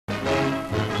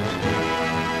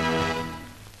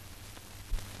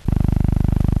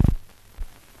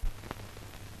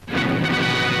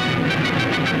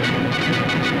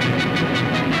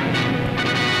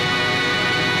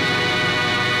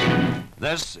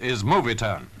This is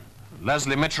Movietone.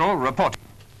 Leslie Mitchell reporting.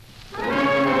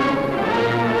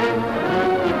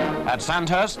 At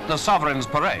Sandhurst, the Sovereign's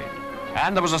Parade.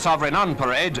 And there was a Sovereign on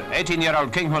parade,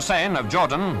 18-year-old King Hussein of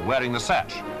Jordan, wearing the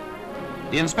sash.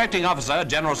 The inspecting officer,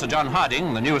 General Sir John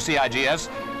Harding, the new CIGS,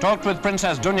 talked with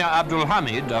Princess Dunya Abdul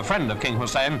Hamid, a friend of King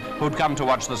Hussein, who'd come to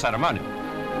watch the ceremony.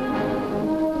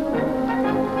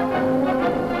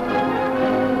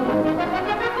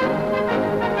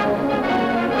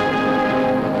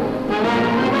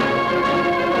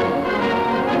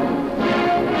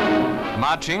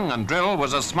 Marching and drill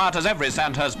was as smart as every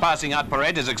Sandhurst passing out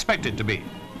parade is expected to be.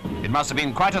 It must have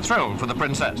been quite a thrill for the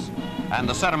princess, and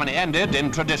the ceremony ended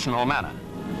in traditional manner.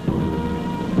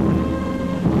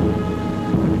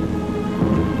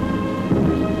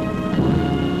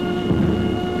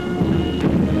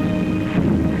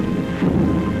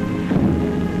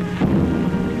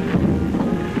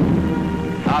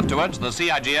 Afterwards, the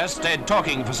CIGS stayed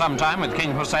talking for some time with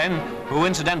King Hussein, who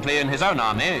incidentally in his own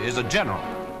army is a general.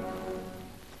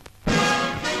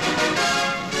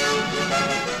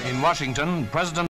 In Washington, President